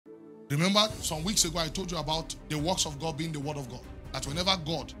Remember, some weeks ago I told you about the works of God being the word of God. That whenever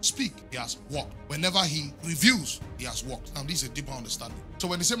God speaks, he has walked. Whenever he reveals, he has walked. Now this is a deeper understanding. So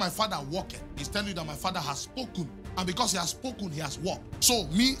when they say my father walketh, he's telling you that my father has spoken. And because he has spoken, he has walked. So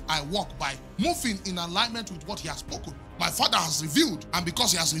me, I walk by moving in alignment with what he has spoken. My father has revealed, and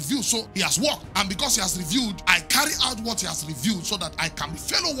because he has revealed, so he has walked. And because he has revealed, I carry out what he has revealed so that I can be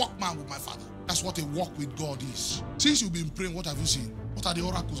fellow workman with my father. That's what a walk with God is. Since you've been praying, what have you seen? What are the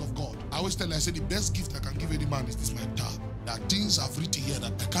oracles of God? I always tell you, I say the best gift I can give any man is this, my tab. There are things I've written here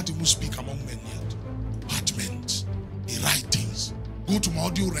that I can't even speak among men yet. Parchment, he write things. Go to my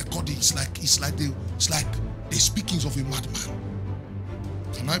audio recording. It's like the speakings of a madman.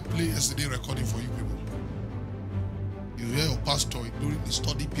 Can I play yesterday recording for you people? You hear your pastor during the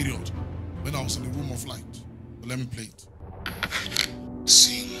study period when I was in the room of light. But let me play it.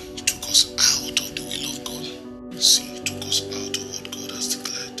 Sin took us out of the will of God. Sin took us out of what God has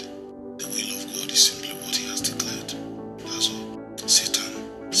declared. The will of God is simply what he has declared. That's all.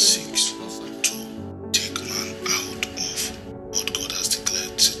 Satan seeks to take man out of what God has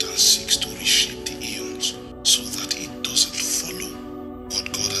declared. Satan seeks to reshape the eons so that it doesn't follow what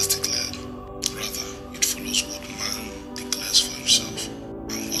God has declared. Rather, it follows what man declares for himself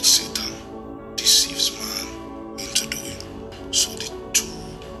and what Satan deceives man into doing. So the two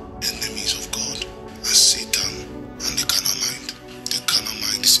enemies of God are Satan and the carnal mind. The carnal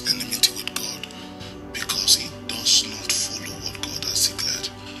mind is enmity with God because it does not follow what God has declared.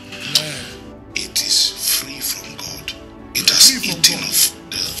 It is free from God. It has eaten of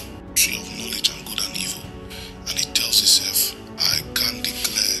the tree of knowledge and good and evil, and it tells itself, I can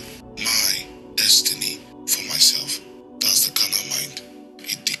declare my destiny for myself. That's the carnal mind.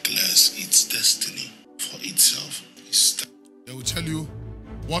 It declares its destiny for itself. They will tell you,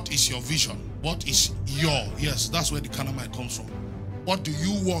 what is your vision? What is your, yes, that's where the carnal mind comes from. What do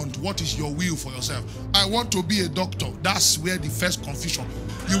you want? What is your will for yourself? I want to be a doctor. That's where the first confusion.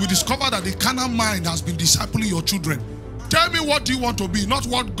 You will discover that the carnal mind has been discipling your children. Tell me, what do you want to be? Not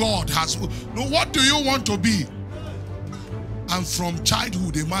what God has. No, what do you want to be? And from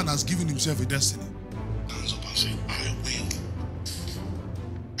childhood, a man has given himself a destiny. Hands up and say, I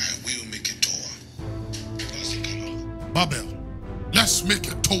will make a tower. That's the carnal. Babel. Let's make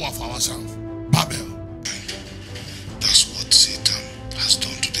a tower for ourselves. Babel. That's what Satan has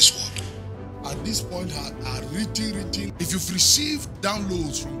done to this world. At this point, are written. If you've received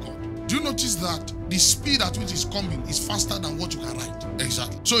downloads from God, do you notice that the speed at which it's coming is faster than what you can write?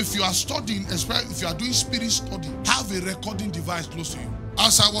 Exactly. So if you are studying, especially if you are doing spirit study, have a recording device close to you.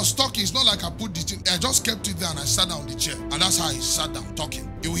 As I was talking, it's not like I put the thing, I just kept it there and I sat down on the chair. And that's how I sat down talking.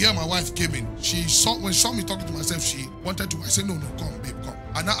 You will hear my wife came in. When she saw me talking to myself, she wanted to, I said, no, come, babe, come.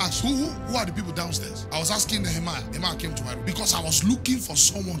 And I asked, who are the people downstairs? I was asking Nehemiah. Nehemiah came to my room because I was looking for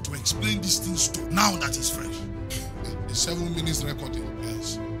someone to explain these things to. Now that is fresh. The 7 minutes recording,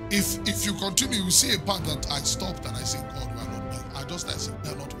 yes. If you continue, you will see a part that I stopped and I said, God, we are not done. I said, we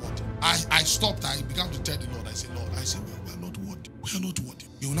are not worthy. I stopped, I began to tell the Lord, I said, Lord, we are not worthy. We are not worthy.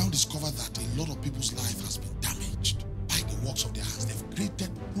 You will now discover that a lot of people's life has been damaged by the works of their hands. They've created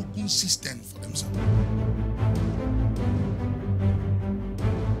broken systems for themselves.